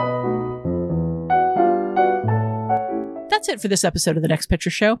 That's it for this episode of The Next Picture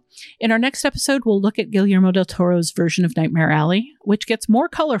Show. In our next episode, we'll look at Guillermo del Toro's version of Nightmare Alley, which gets more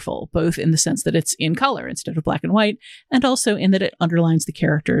colorful, both in the sense that it's in color instead of black and white, and also in that it underlines the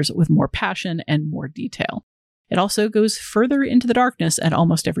characters with more passion and more detail. It also goes further into the darkness at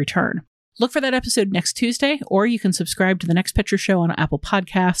almost every turn. Look for that episode next Tuesday, or you can subscribe to The Next Picture Show on Apple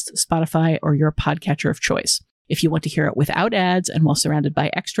Podcasts, Spotify, or your podcatcher of choice. If you want to hear it without ads and while surrounded by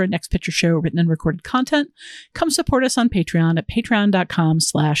extra Next Picture Show written and recorded content, come support us on Patreon at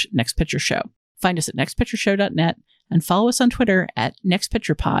patreon.com/nextpictureshow. Find us at nextpictureshow.net and follow us on Twitter at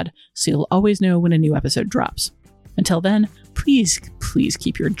nextpicturepod so you'll always know when a new episode drops. Until then, please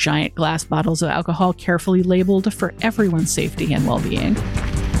keep your giant glass bottles of alcohol carefully labeled for everyone's safety and well-being.